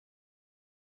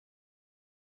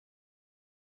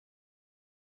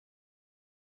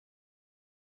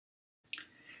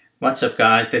What's up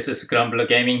guys, this is Grumbler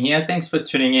Gaming here, thanks for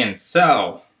tuning in.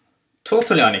 So,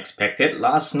 totally unexpected,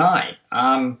 last night,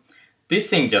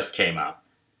 this thing just came up,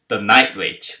 the Night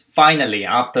Witch. Finally,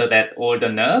 after that older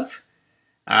nerf,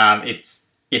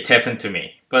 it happened to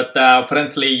me. But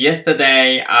apparently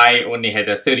yesterday I only had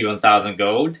 31,000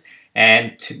 gold,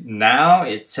 and now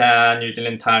it's New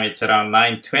Zealand time, it's around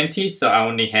 9:20, so I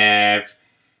only have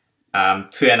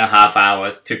 2.5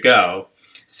 hours to go.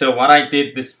 So what I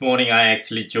did this morning, I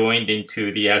actually joined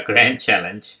into the Grand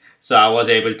Challenge. So I was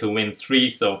able to win 3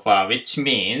 so far, which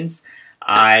means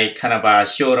I kind of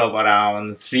showed up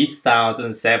around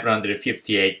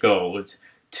 3,758 gold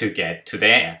to get to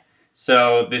there.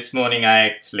 So this morning I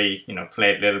actually,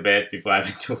 played a little bit before I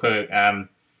went to work.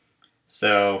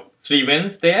 So 3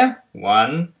 wins there,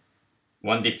 1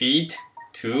 defeat,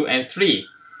 2 and 3.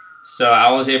 So I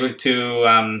was able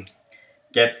to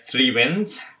get 3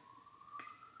 wins.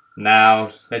 Now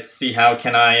let's see how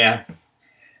can I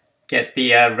get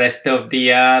the rest of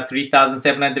the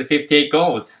 3,758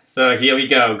 goals. So here we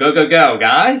go. Go, go, go,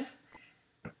 guys.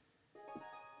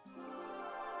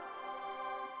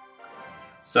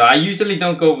 So I usually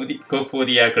don't go for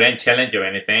the Grand Challenge or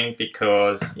anything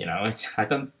because,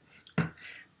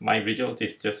 my result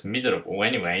is just miserable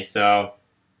anyway, so.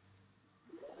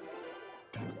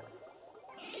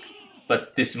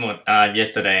 But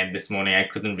yesterday and this morning I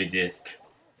couldn't resist.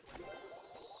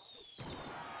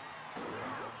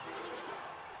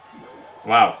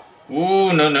 Wow.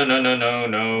 Ooh, no, no, no, no, no,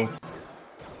 no.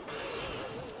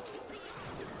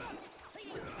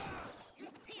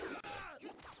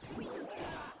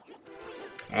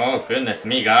 Oh, goodness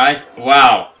me, guys.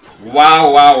 Wow.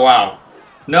 Wow, wow, wow.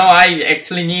 No, I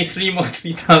actually need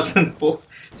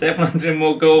 3,700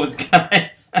 more golds,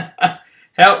 guys.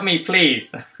 Help me,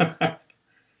 please.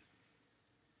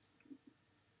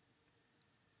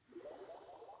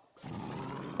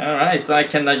 Alright, so I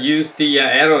cannot use the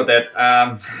arrow that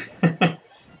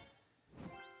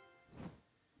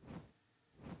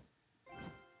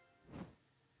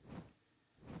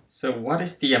So what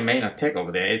is the main attack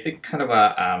over there? Is it kind of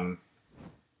a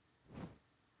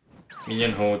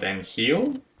minion hold and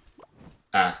heal?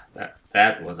 I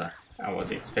was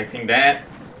expecting that.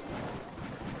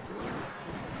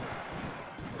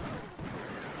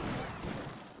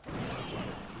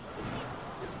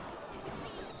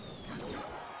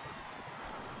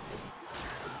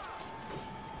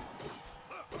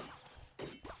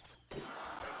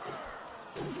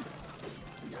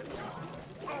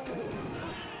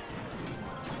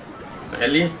 So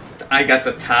at least I got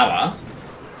the tower.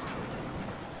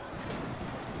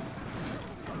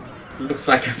 Looks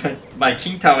like my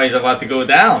king tower is about to go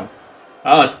down.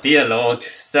 Oh dear lord.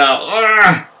 So,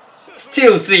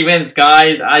 still 3 wins,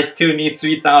 guys. I still need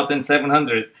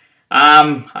 3,700.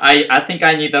 I think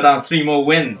I need around 3 more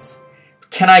wins.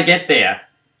 Can I get there?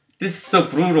 This is so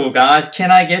brutal, guys.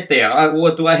 Can I get there?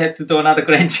 Or do I have to do another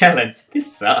Grand Challenge?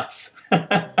 This sucks.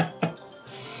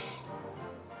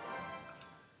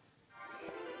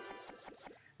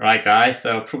 Right, guys,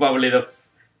 so probably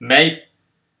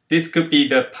this could be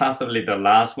possibly the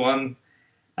last one.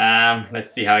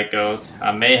 Let's see how it goes.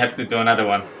 I may have to do another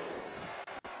one.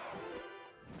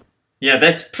 Yeah,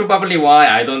 that's probably why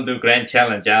I don't do Grand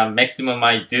Challenge. Maximum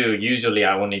I do, usually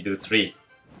I only do 3.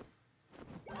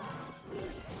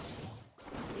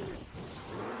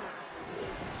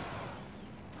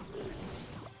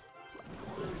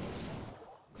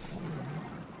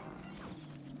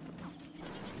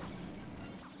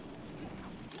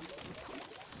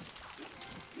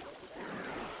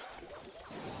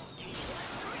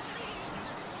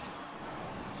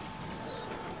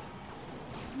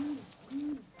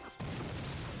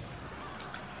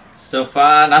 So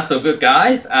far, not so good,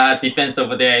 guys. Defense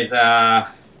over there is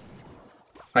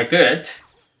quite good.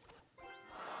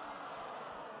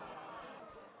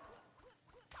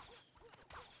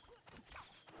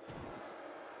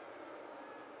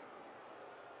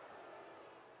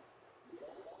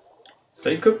 So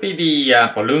it could be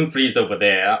the balloon freeze over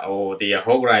there, or the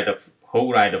Hog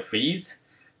Rider freeze.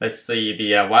 Let's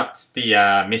see what's the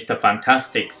Mr.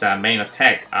 Fantastic's main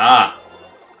attack.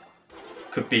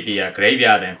 Could be the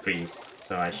graveyard and freeze.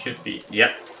 So I should be,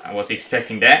 yep, I was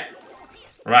expecting that.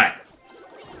 Right.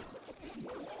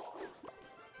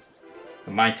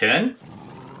 So my turn.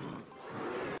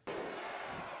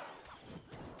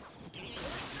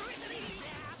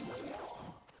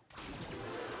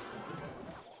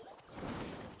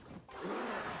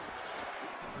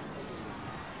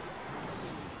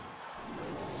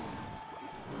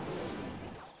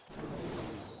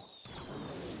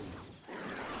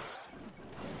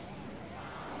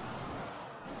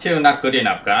 Still not good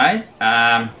enough, guys.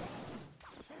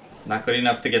 Not good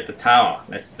enough to get the tower.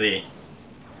 Let's see.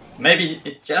 Maybe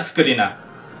it's just good enough.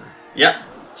 Yep,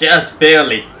 just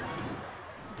barely.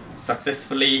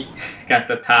 Successfully got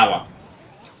the tower.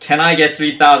 Can I get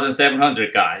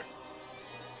 3,700, guys?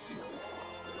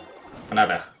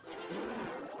 Another.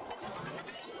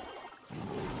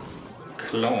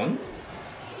 Clone?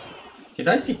 Did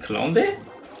I see clone there?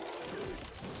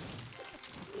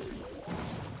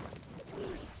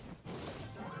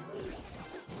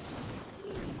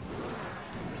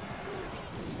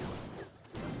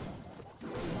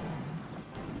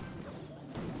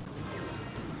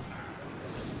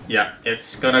 Yeah,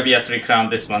 it's gonna be a 3 crown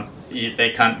this one.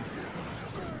 They can't.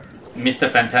 Mr.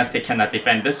 Fantastic cannot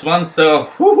defend this one, so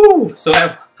woohoo! So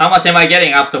how much am I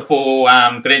getting after 4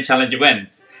 Grand Challenge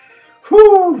wins?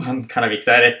 Whoo! I'm kind of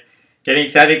excited. Getting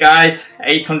excited, guys.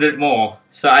 800 more.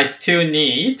 So I still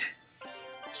need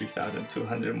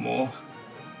 3,200 more.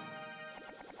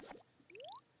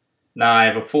 Now I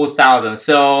have 4,000,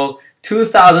 so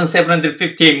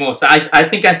 2,750 more. So I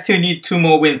think I still need 2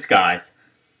 more wins, guys.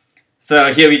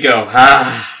 So here we go.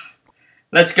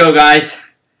 Let's go, guys.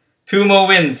 2 more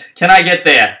wins. Can I get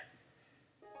there?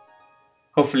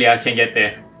 Hopefully I can get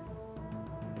there.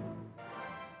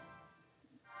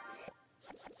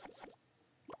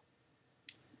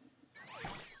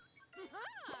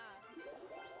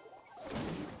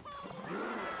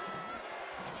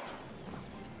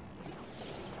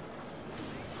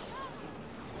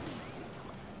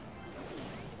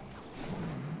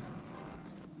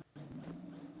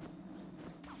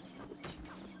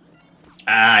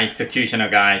 Executioner,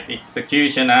 guys.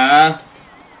 Executioner.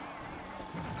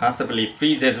 Possibly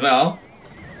freeze as well.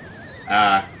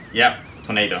 Yep.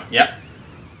 Tornado. Yep.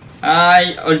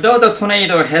 Although the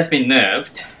tornado has been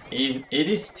nerfed, it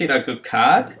is still a good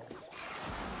card.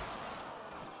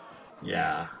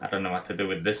 Yeah, I don't know what to do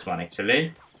with this one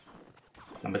actually.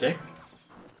 Lumberjack.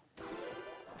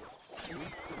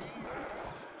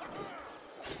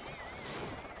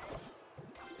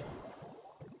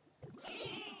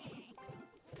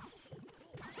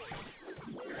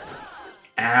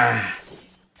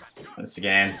 Once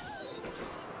again.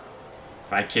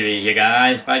 Valkyrie here,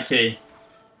 guys. Valkyrie.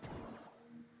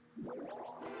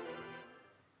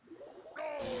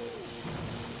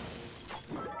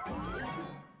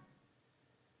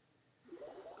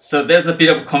 So there's a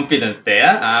bit of confidence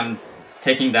there. I'm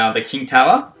taking down the King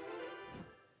Tower.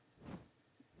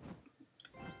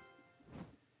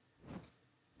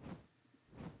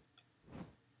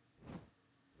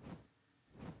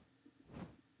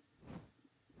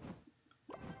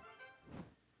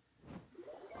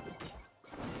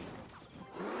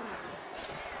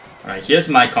 Alright, here's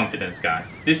my confidence,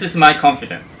 guys. This is my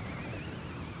confidence.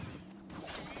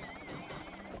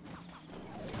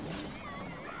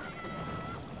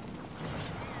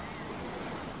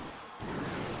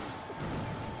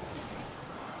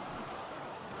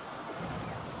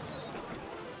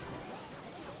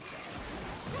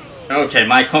 Okay,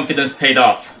 my confidence paid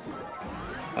off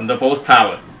on the both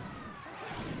towers.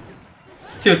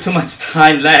 Still too much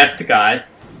time left,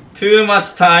 guys. Too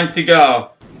much time to go.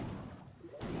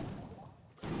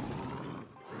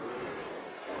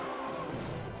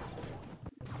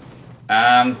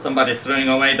 Somebody's throwing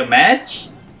away the match?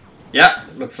 Yeah,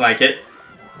 looks like it.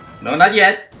 No, not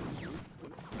yet.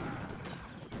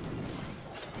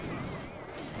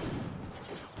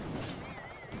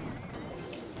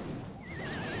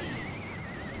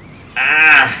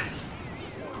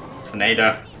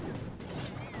 Tornado.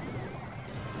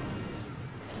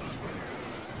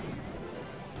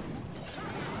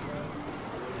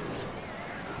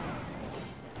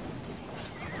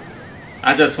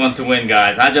 I just want to win,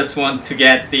 guys. I just want to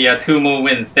get the 2 more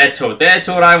wins. That's all. That's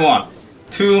all I want.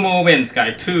 2 more wins,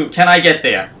 guys. 2. Can I get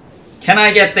there? Can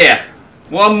I get there?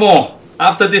 1 more.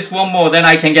 After this 1 more, then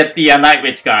I can get the Night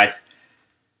Witch, guys.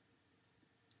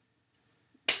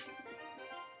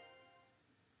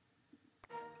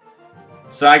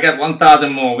 So I got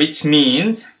 1,000 more, which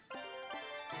means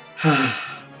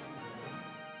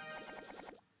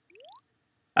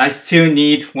I still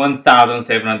need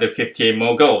 1,758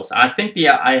 more goals. I think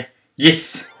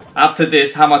yes. After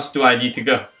this, how much do I need to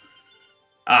go?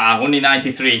 Only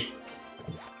 93.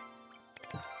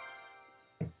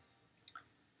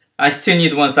 I still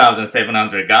need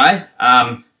 1,700, guys.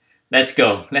 Let's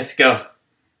go. Let's go.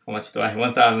 How much do I have?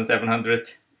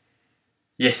 1,700.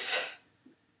 Yes.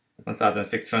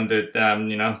 1,600,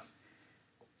 you know,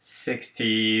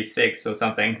 66 or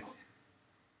something.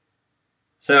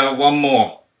 So 1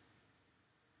 more.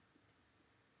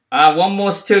 1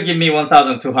 more still give me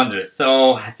 1,200.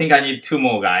 So I think I need 2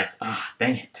 more, guys.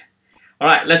 Dang it.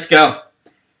 Alright, let's go.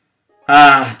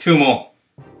 2 more.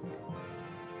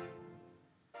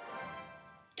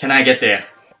 Can I get there?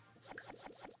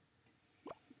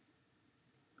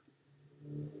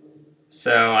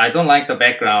 So I don't like the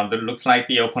background. It looks like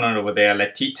the opponent over there,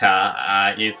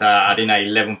 Letita, is Arena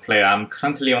 11 player. I'm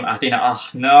currently on Arena. Oh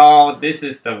no, this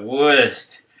is the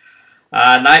worst.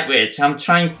 Night Witch. I'm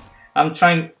trying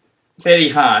very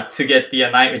hard to get the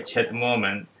Night Witch at the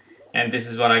moment, and this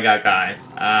is what I got,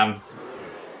 guys.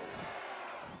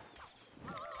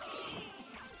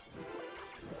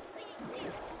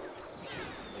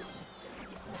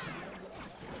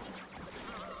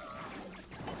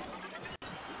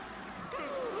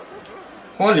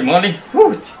 Holy moly!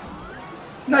 Whew.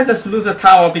 Did I just lose a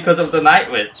tower because of the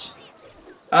Night Witch?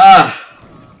 No,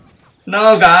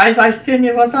 guys, I still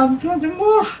need 1,200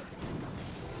 more.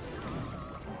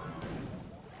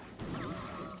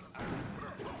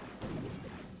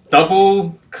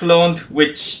 Double cloned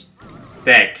witch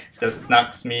deck just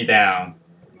knocks me down.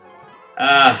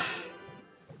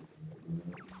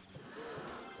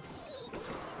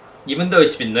 Even though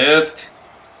it's been nerfed,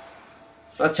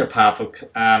 such a powerful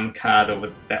card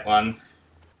over that one.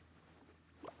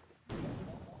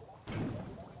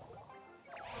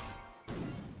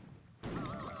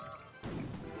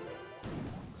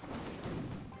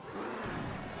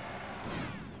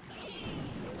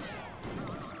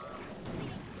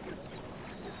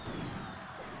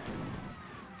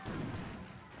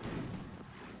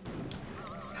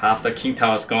 Half the King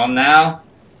Tower's gone now,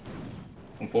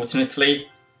 unfortunately.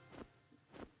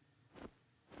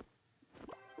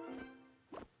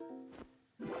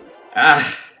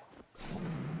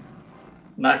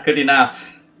 Not good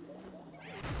enough.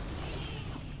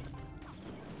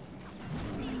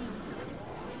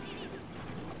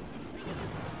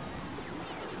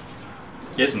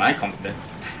 Here's my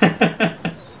confidence.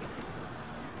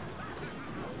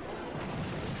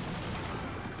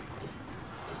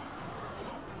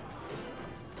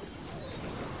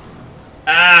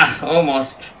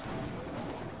 Almost.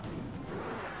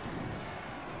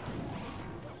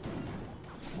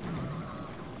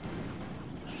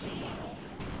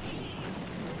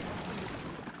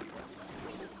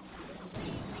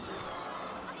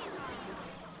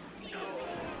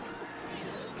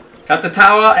 Got the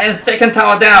tower and second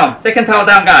tower down. Second tower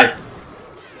down, guys.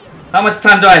 How much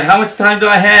time do I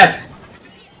have?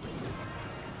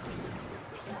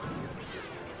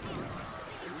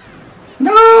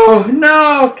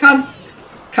 No, can't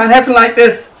happen like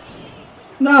this.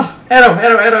 No, arrow,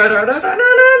 no,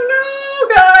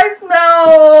 guys,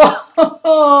 no.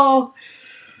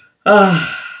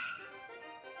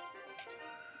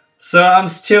 So I'm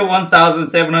still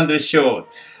 1,700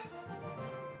 short.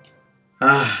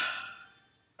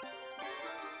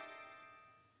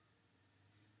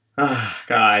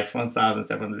 Guys,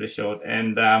 1,700 short,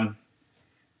 and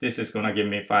this is gonna give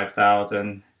me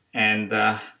 5,000, and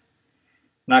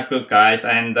not good, guys.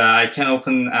 And I can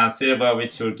open silver,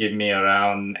 which will give me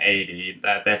around 80.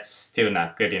 That's still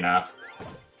not good enough.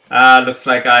 Looks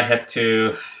like I have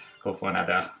to go for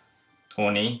another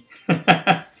 20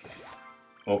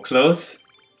 or close.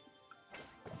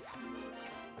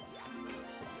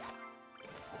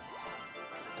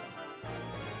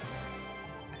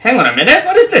 Hang on a minute,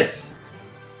 what is this?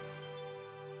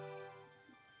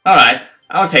 Alright,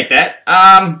 I'll take that.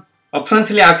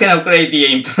 Apparently I can upgrade the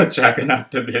Inferno Dragon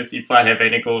after this if I have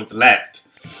any gold left.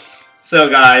 So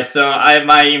guys,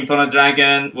 my Inferno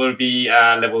Dragon will be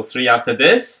level 3 after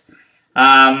this.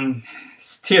 I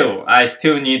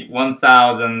still need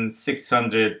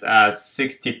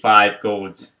 1,665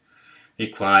 gold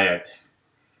required.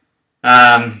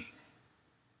 Definitely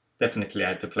I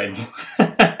have to play more.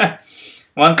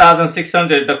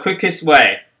 1,600, the quickest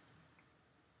way.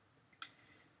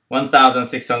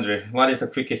 1,600. What is the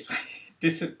quickest way?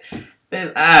 There's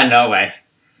no way.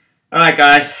 Alright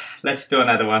guys, let's do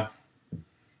another one.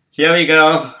 Here we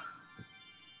go.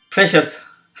 Precious.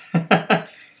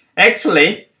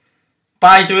 Actually,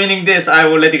 by joining this, I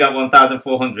already got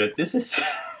 1,400. This is...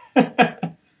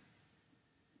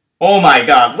 Oh my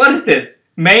god, what is this?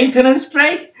 Maintenance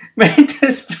break?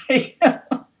 Maintenance break?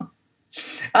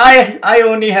 I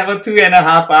only have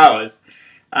 2.5 hours.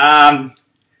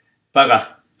 Bugger.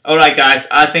 Alright guys,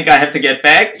 I think I have to get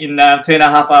back in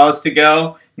 2.5 hours to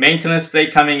go. Maintenance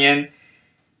break coming in.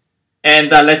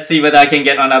 And let's see whether I can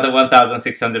get another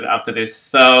 1,600 after this.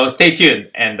 So stay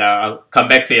tuned and I'll come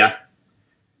back to ya.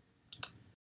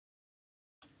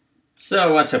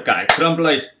 So what's up guys,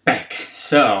 Grumbler is back.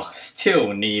 So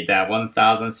still need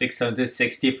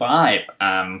 1,665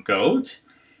 gold.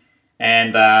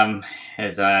 And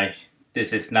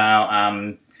this is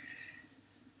now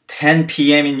 10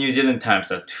 PM in New Zealand time,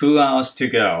 so 2 hours to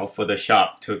go for the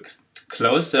shop to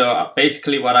close. So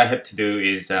basically what I have to do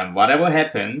is whatever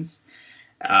happens,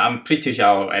 I'm pretty sure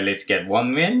I'll at least get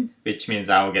 1 win, which means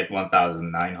I'll get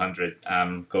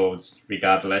 1,900 golds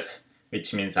regardless,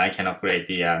 which means I can upgrade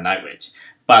the Night Witch.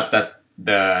 But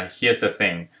here's the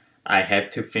thing, I have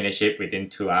to finish it within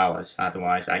 2 hours,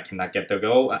 otherwise I cannot get the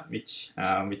goal, which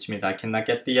means I cannot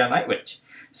get the Night Witch.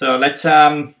 So let's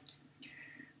get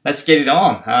it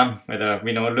on, whether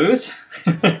win or lose.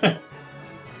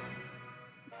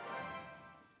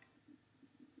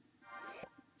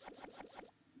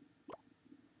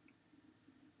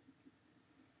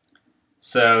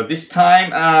 So this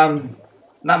time,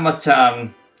 not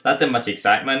that much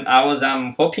excitement. I was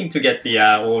hoping to get the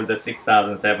all the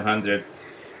 6,700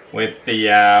 with the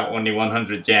only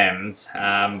 100 gems,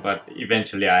 but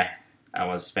eventually I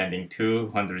was spending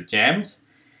 200 gems,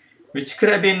 which could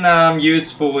have been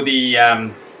used for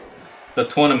the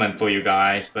tournament for you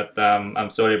guys. But I'm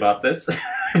sorry about this.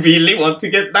 I really want to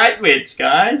get Night Witch,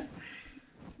 guys.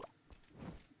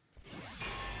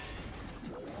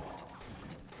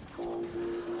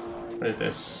 What is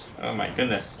this? Oh my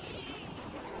goodness.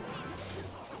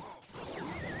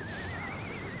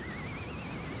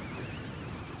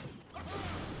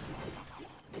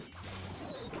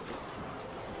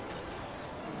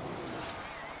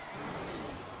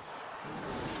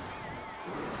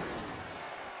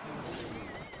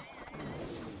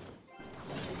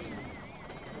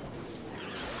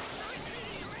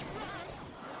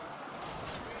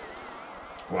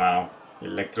 Wow,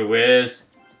 Electro Whiz.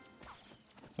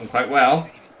 Done quite well.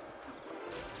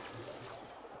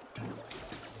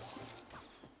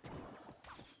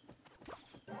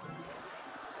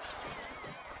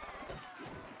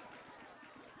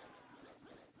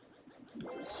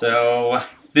 So,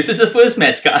 this is the first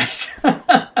match, guys.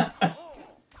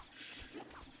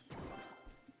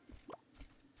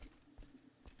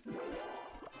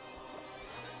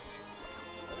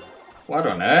 What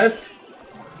on earth?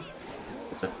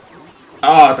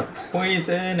 Oh, the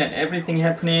poison and everything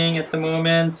happening at the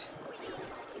moment.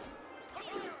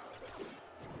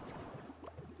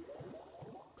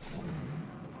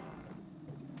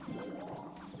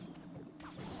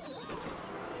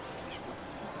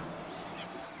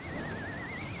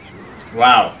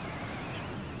 Wow.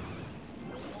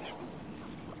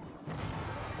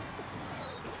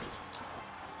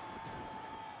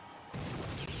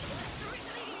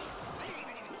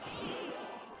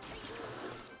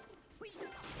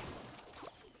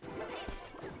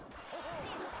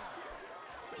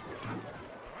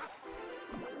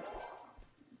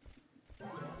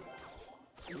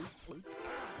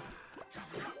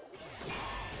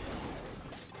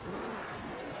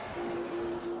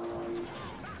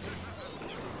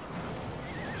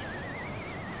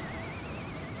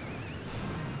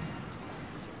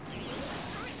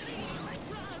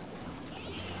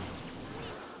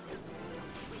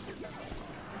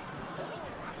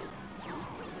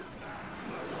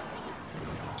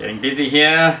 Getting busy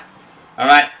here.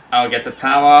 Alright, I'll get the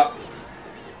tower.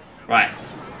 Right.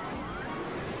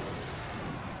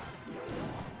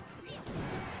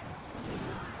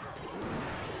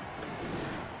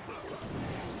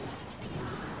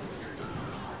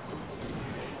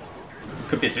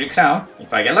 Could be 3 crown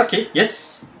if I get lucky.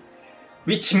 Yes!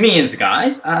 Which means,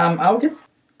 guys, I'll get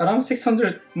around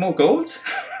 600 more gold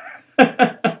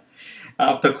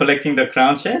after collecting the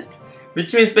crown chest.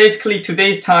 Which means basically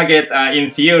today's target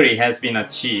in theory has been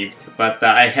achieved, but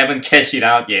I haven't cashed it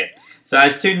out yet. So I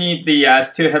still need the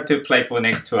still have to play for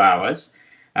next 2 hours,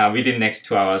 within next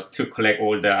 2 hours to collect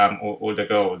all the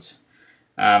golds.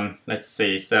 Let's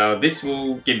see. So this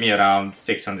will give me around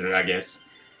 600, I guess.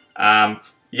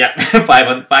 Yeah,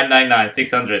 599,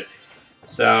 600.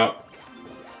 So,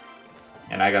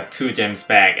 and I got 2 gems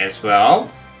back as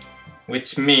well,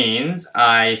 which means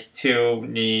I still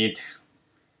need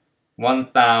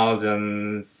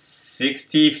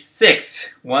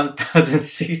 1,066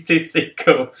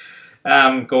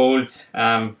 golds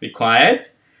required,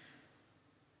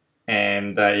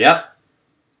 and yep,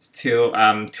 still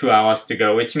 2 hours to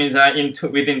go, which means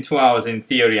within 2 hours in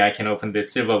theory I can open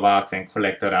this silver box and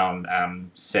collect around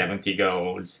 70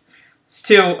 golds.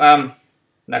 Still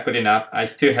not good enough. I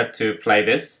still have to play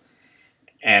this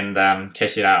and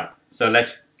cash it out. So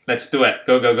let's do it.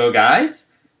 Go go go, guys.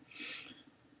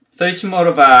 So it's more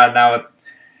of a, now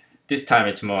this time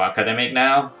it's more academic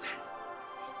now.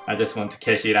 I just want to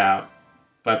cash it out.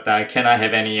 But can I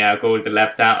have any gold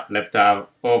left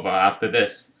over after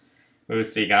this? We'll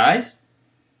see, guys.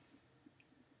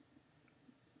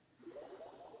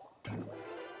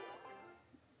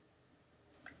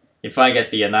 If I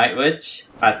get the Night Witch,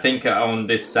 I think on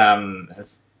this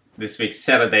this week's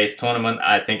Saturday's tournament,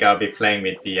 I think I'll be playing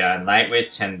with the Night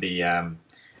Witch and the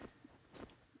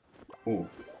ooh,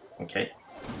 okay.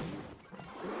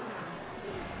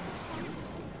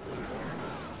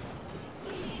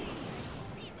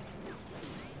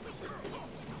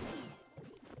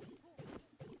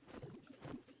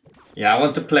 Yeah, I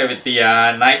want to play with the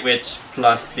Night Witch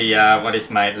plus the what is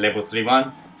my level 3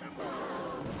 one?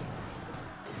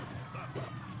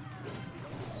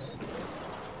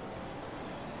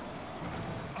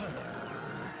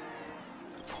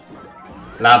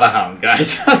 Lava Hound,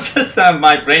 guys. Just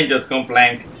my brain just gone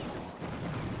blank.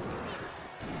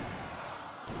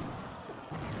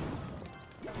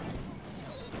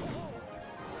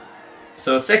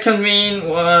 So second win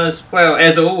was, well,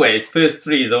 as always, first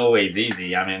 3 is always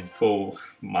easy. I mean, for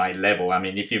my level, I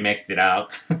mean, if you max it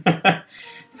out.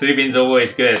 3 wins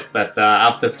always good, but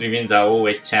after 3 wins I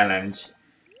always challenge.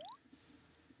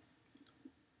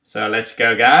 So let's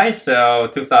go, guys. So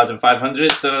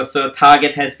 2,500, so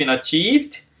target has been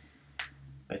achieved.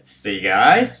 Let's see,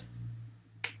 guys.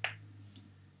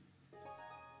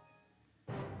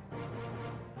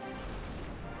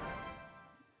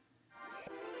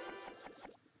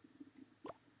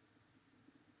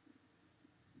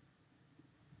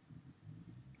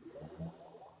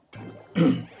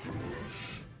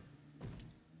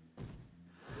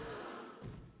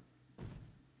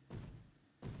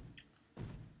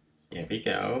 Here we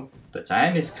go. The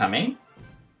giant is coming.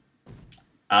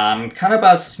 Kind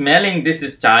of smelling this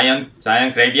is giant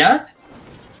graveyard.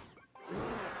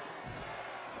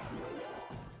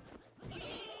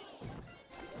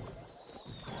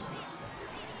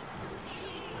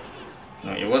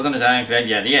 No, it wasn't a giant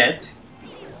graveyard yet.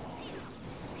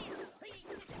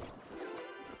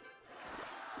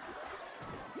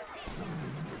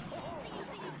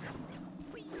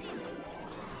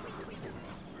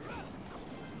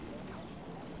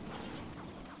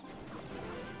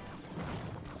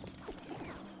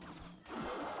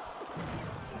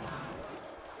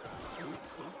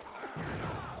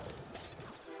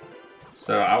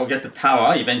 So I will get the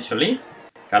tower eventually.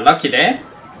 Got lucky there.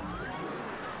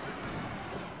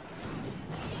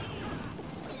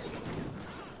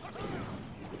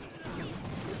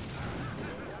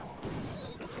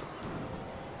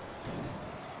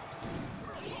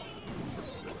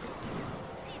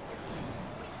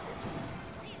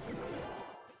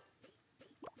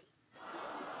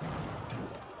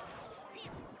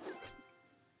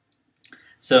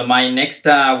 So my next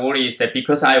worry is that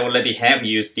because I already have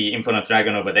used the Infinite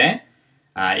Dragon over there,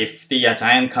 if the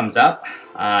giant comes up,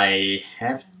 I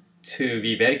have to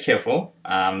be very careful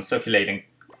circulating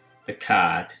the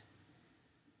card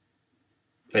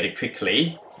very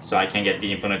quickly so I can get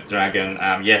the Infinite Dragon.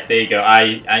 Yes, there you go.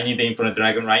 I need the Infinite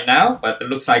Dragon right now, but it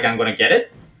looks like I'm gonna get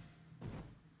it.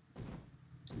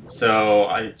 So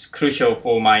it's crucial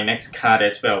for my next card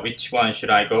as well. Which one should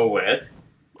I go with?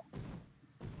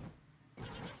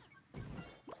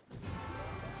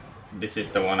 This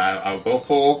is the one I'll go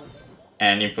for.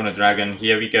 And Infinite Dragon,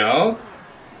 here we go.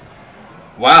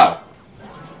 Wow!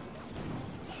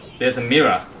 There's a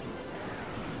mirror.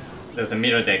 There's a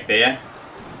mirror deck there.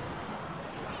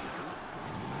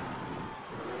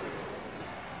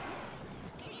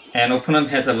 And opponent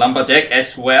has a Lumberjack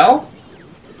as well.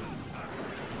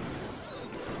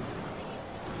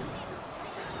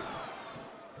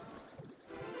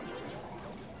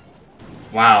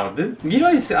 Wow, the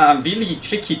mirror is really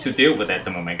tricky to deal with at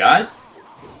the moment, guys.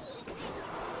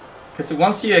 Because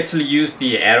once you actually use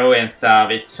the arrow and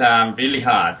stuff, it's really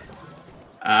hard.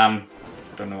 I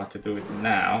don't know what to do with it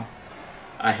now.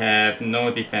 I have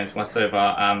no defense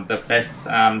whatsoever. The best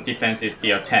defense is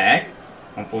the attack,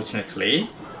 unfortunately.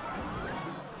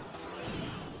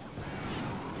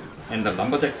 And the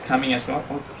Lumberjack's coming as well.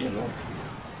 Oh dear lord.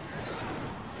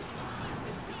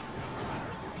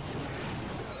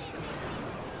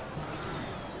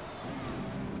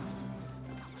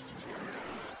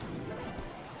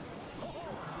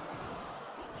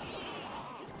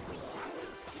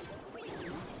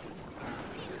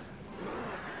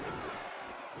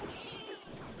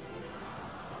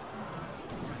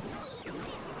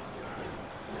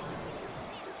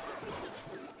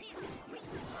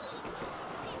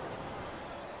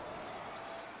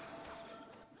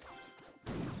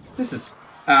 This is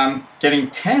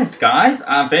getting tense, guys.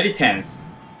 Very tense.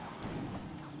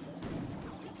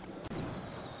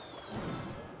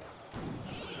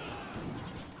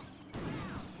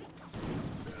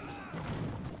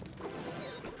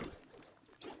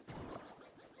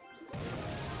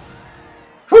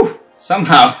 Whew!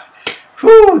 Somehow,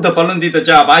 whew, the balloon did the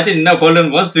job. I didn't know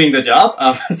balloon was doing the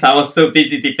job. So I was so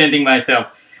busy defending myself.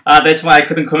 That's why I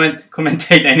couldn't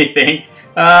commentate anything.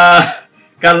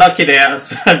 Got lucky there,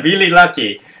 really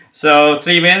lucky. So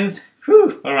 3 wins.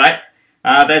 Whew, all right.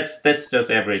 That's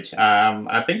just average.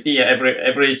 I think the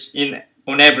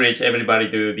on average everybody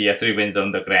do the 3 wins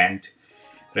on the grand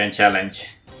challenge.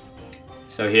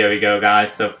 So here we go,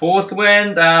 guys. So 4th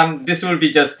win. This will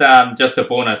be just a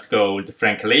bonus gold,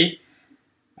 frankly.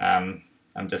 I'm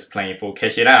just playing for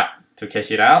cash it out to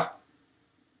cash it out.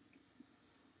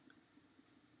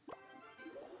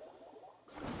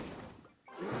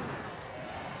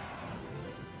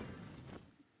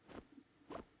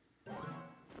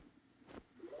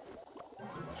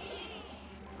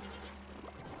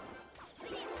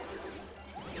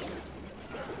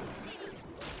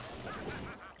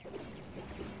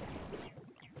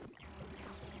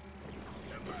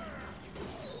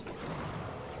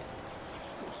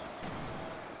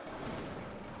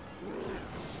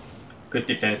 Good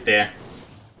defense there.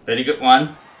 Very good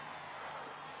one.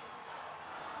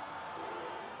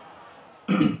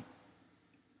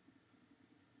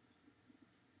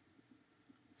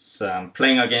 So I'm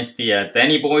playing against the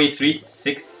Danny Boy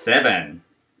 367.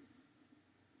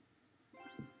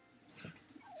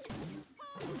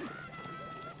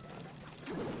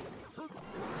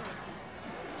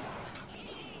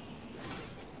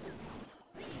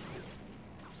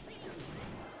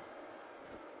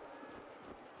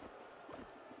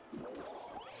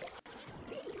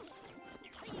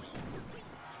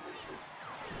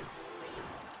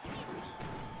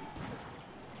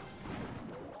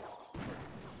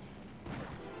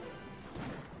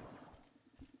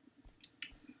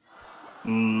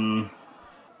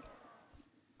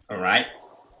 Alright.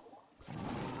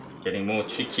 Getting more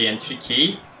tricky and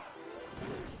tricky.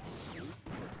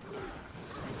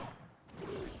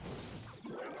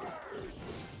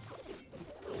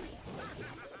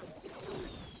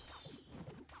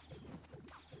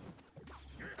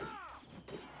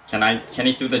 Can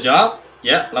he do the job?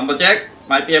 Yeah, Lumberjack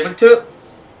might be able to.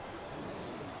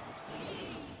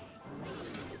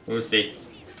 We'll see.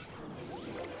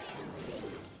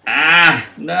 Ah,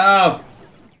 no.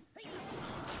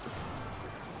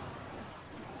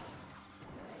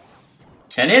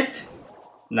 Can it?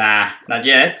 Nah, not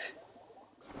yet.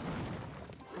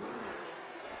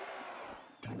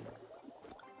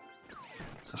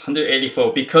 So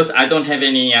 184 because I don't have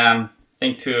any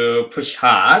thing to push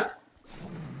hard.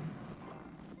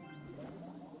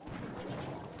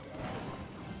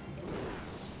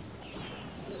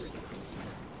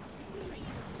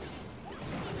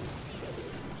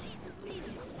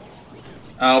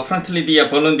 Apparently the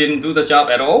balloon didn't do the job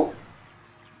at all.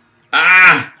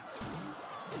 Ah!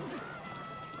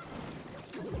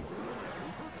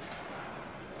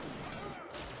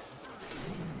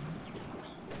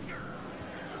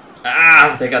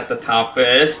 Ah, they got the top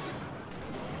first.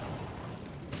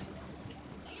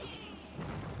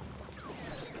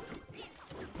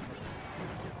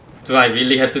 Do I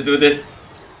really have to do this?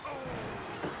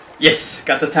 Yes,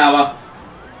 got the tower.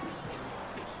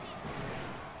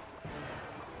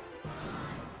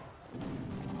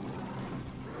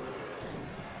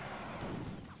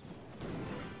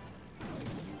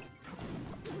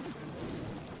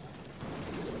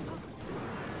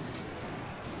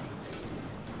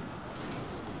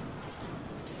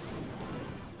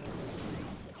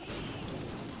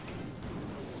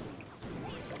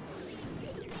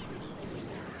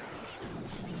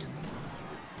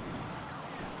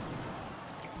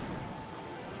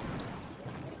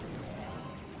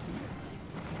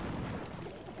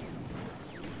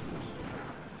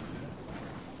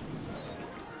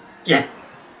 Yeah,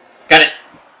 got it.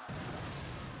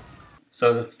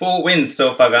 So the 4 wins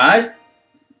so far, guys.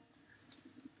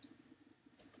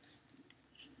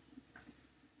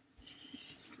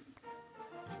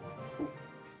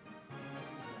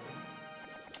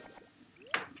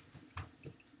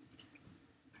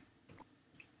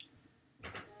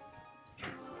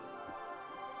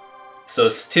 So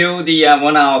still the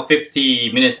 1 hour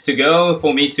 50 minutes to go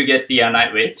for me to get the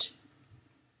Night Witch.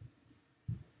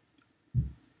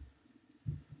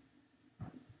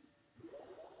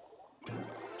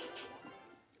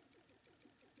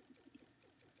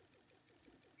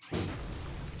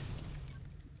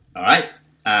 Alright,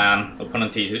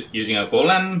 opponent is using a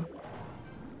golem.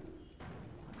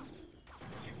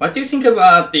 What do you think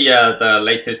about the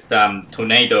latest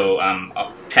tornado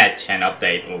patch and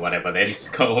update or whatever that is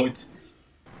called?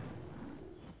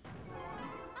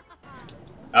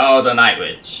 Oh, the Night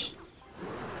Witch.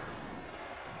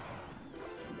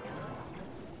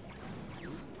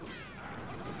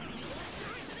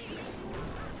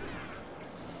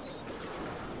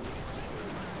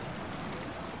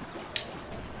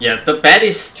 Yeah, the bat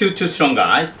is still too strong,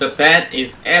 guys. The bat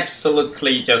is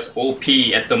absolutely just OP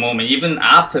at the moment. Even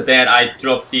after that, I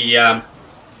dropped the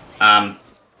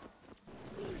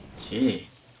gee,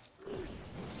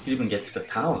 didn't even get to the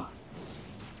tower.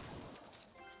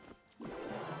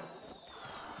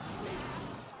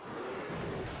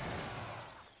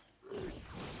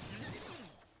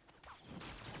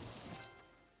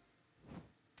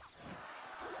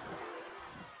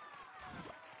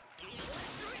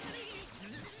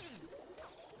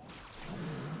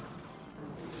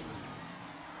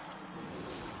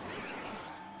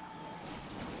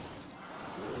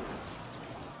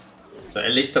 So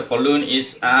at least the balloon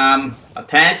is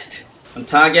attached on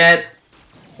target.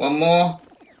 One more.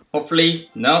 Hopefully.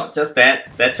 No, just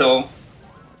that. That's all.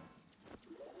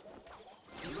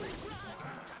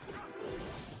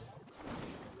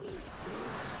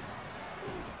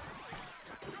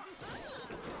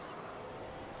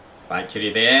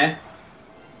 Valkyrie there.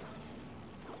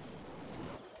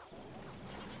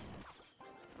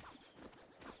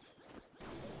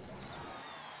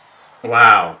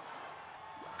 Wow.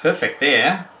 Perfect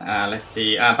there. Let's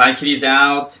see. Valkyrie's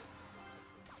out.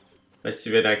 Let's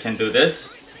see whether I can do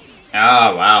this.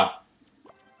 Oh, wow.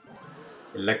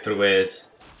 Electrowaves.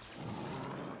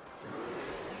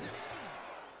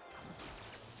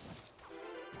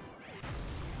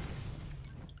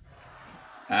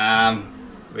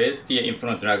 Where's the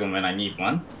Inferno Dragon when I need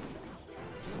one?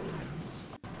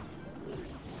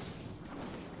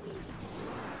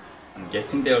 I'm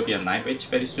guessing there will be a Night Witch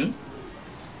very soon.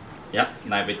 Yep,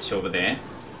 Night Witch over there.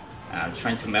 I'm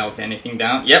trying to melt anything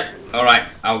down. Yep, alright,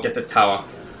 I'll get the tower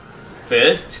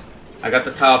first. I got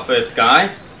the tower first,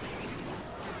 guys.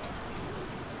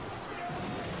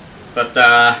 But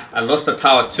I lost the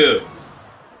tower too.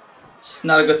 It's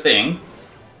not a good thing.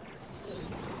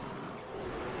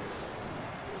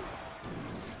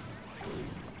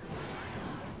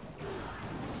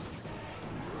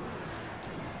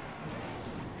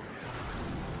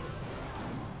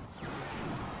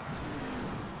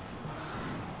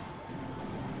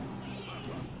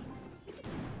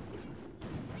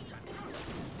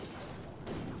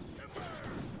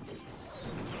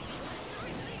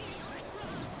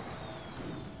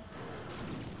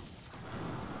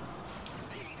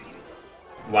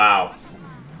 Wow.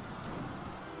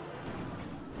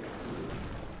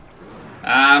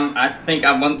 I think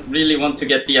I really want to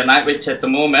get the Night Witch at the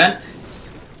moment.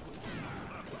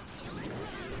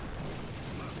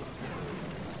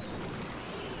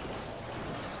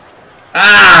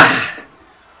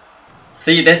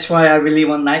 See, that's why I really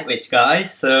want Night Witch,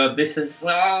 guys. So this is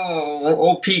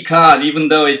OP card, even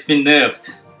though it's been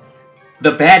nerfed.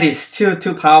 The bat is still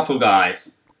too powerful,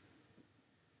 guys.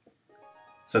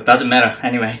 So it doesn't matter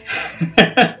anyway.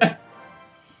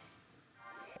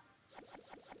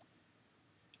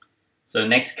 So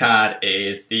next card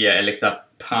is the Elixir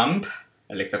Pump,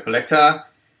 Elixir Collector.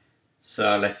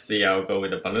 So let's see, I'll go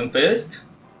with the balloon first.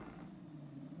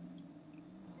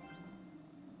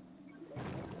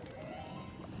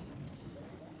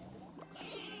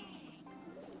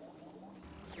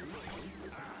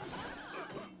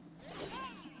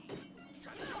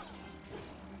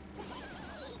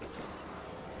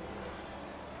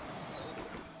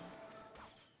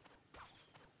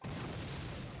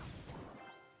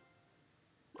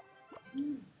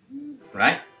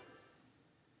 Right?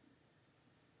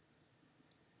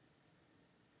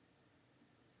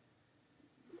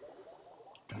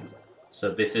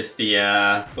 So this is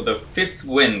the for the 5th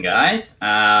win, guys.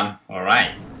 All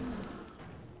right.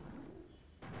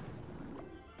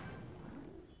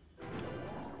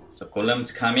 So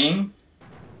Golem's coming.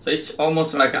 So it's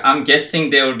almost like I'm guessing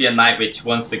there will be a Night Witch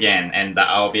once again, and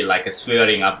I'll be like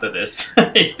swearing after this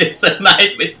if there's a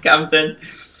Night Witch comes in.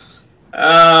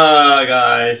 Oh,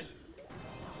 guys.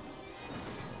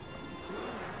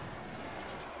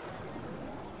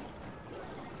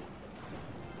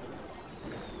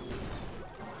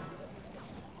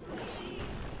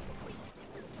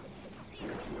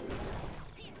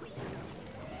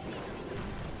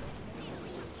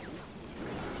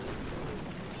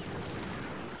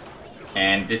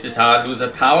 And this is how I lose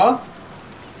a tower.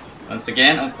 Once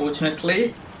again,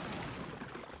 unfortunately.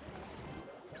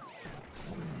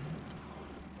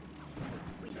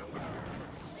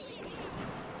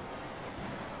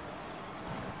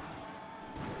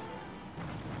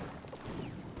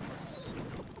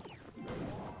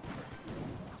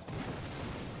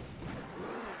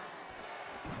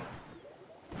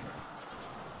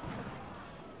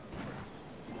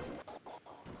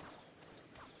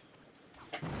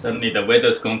 Suddenly the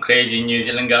weather's gone crazy in New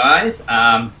Zealand, guys.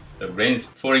 The rain's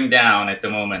pouring down at the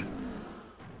moment.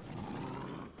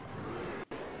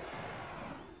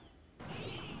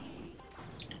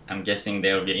 I'm guessing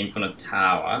there will be infinite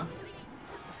tower.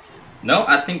 No,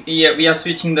 I think we are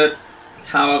switching the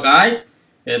tower, guys.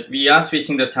 We are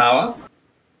switching the tower.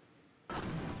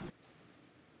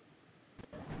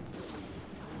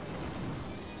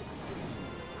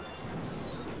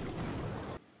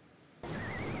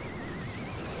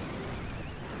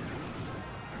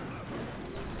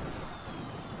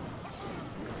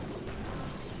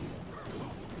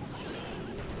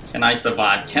 Can I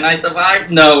survive? Can I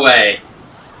survive? No way!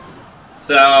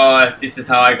 So, this is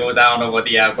how I go down over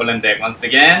the golem deck once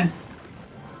again.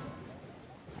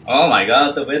 Oh my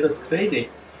god, the weather's crazy.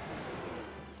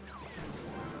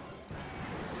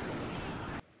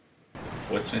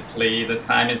 Fortunately, the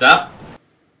time is up.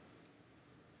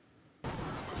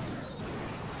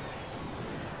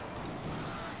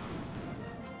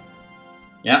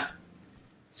 Yeah.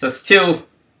 So still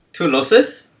 2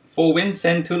 losses, 4 wins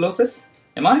and 2 losses.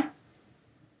 Am I?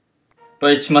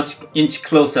 But it's much inch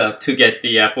closer to get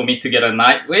the for me to get a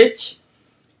Night Witch.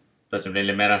 Doesn't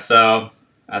really matter. So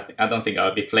I don't think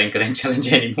I'll be playing Grand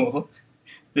Challenge anymore.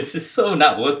 This is so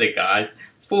not worth it, guys.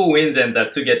 4 wins and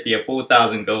to get the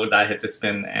 4,000 gold, I had to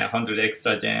spend 100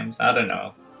 extra gems. I don't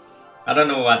know. I don't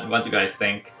know what you guys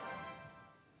think.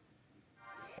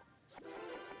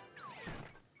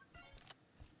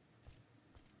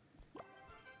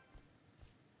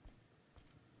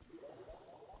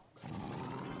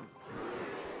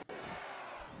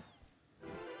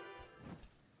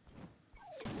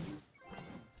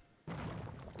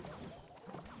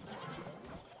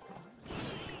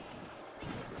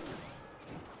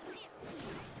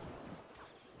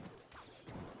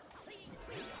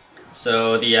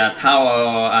 So the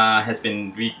tower has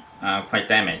been quite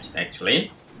damaged,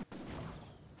 actually.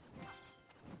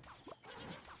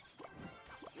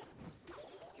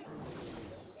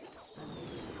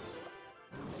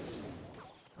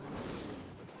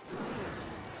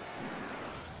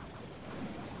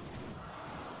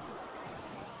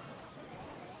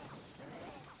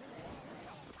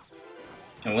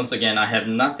 And once again, I have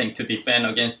nothing to defend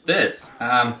against this.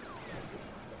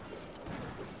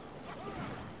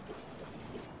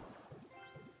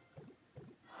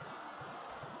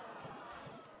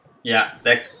 Yeah,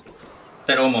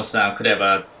 that almost could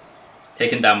have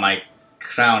taken down my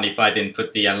crown if I didn't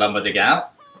put the lumberjack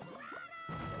out.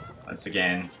 Once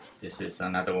again, this is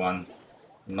another one.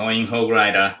 Annoying Hog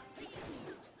Rider.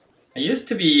 I used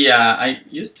to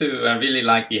really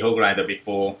like the Hog Rider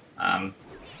before. Hog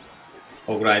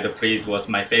Rider Freeze was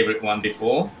my favorite one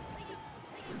before.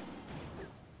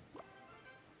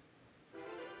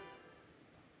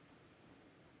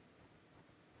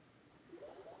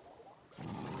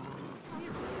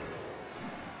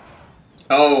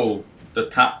 Oh, the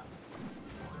top.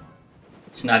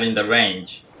 It's not in the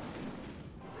range.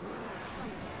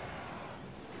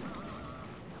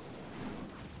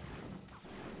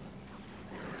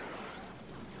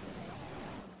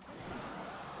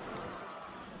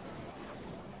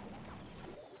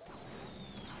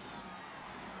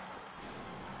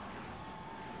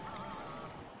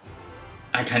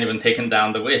 I can't even take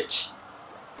down the witch.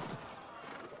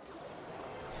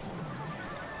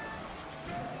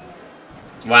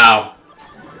 Wow.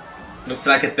 Looks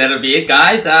like that'll be it,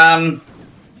 guys.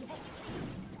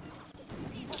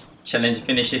 Challenge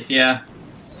finishes here.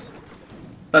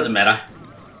 Doesn't matter.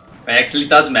 It actually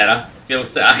doesn't matter.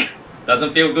 Feels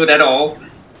doesn't feel good at all.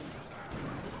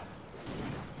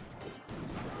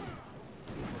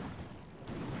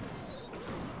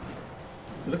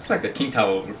 Looks like a king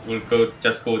tower will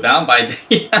just go down by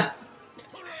the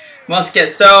musket.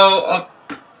 So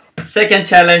second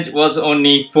challenge was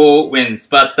only 4 wins,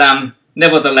 but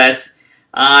nevertheless,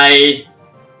 I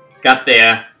got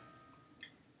there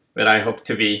where I hope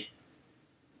to be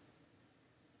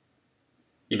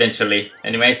eventually.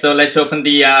 Anyway, so let's open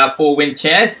the 4-win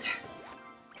chest.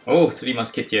 Oh, 3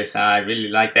 musketeers. I really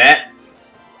like that.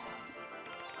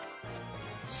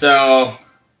 So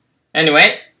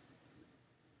anyway,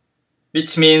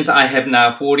 which means I have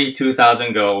now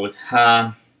 42,000 gold.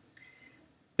 There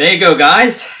you go,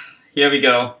 guys. Here we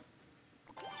go.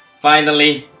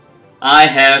 Finally, I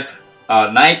have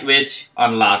a Night Witch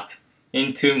unlocked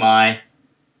into my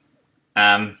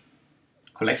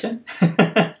collection?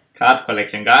 Card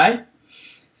collection, guys.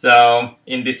 So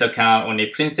in this account, only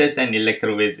Princess and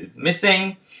Electro Wiz is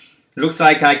missing. Looks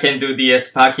like I can do the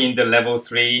Sparky in the level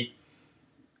 3.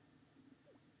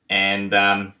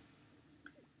 And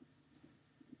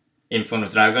Inferno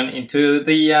Dragon into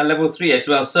the level 3 as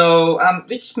well. So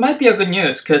which might be a good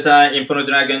news because Inferno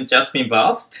Dragon just been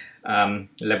buffed.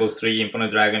 Level 3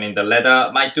 Inferno Dragon in the ladder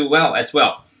might do well as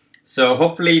well. So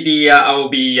hopefully I will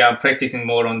be practicing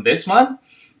more on this one.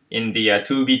 in the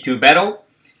 2v2 battle.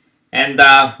 And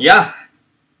yeah,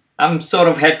 I'm sort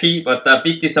of happy, but a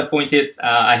bit disappointed.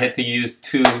 I had to use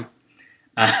 2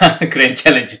 grand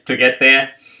challenges to get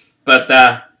there. But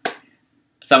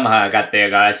somehow I got there,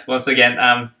 guys. Once again,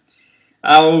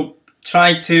 I'll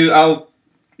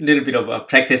little bit of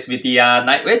practice with the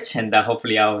Night Witch, and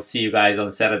hopefully I'll see you guys on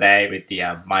Saturday with the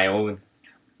my own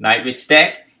Night Witch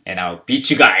deck, and I'll beat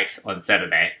you guys on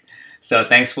Saturday. So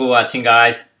thanks for watching,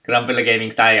 guys. Grumbler Gaming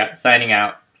signing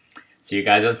out. See you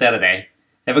guys on Saturday.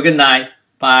 Have a good night.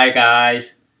 Bye,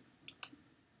 guys.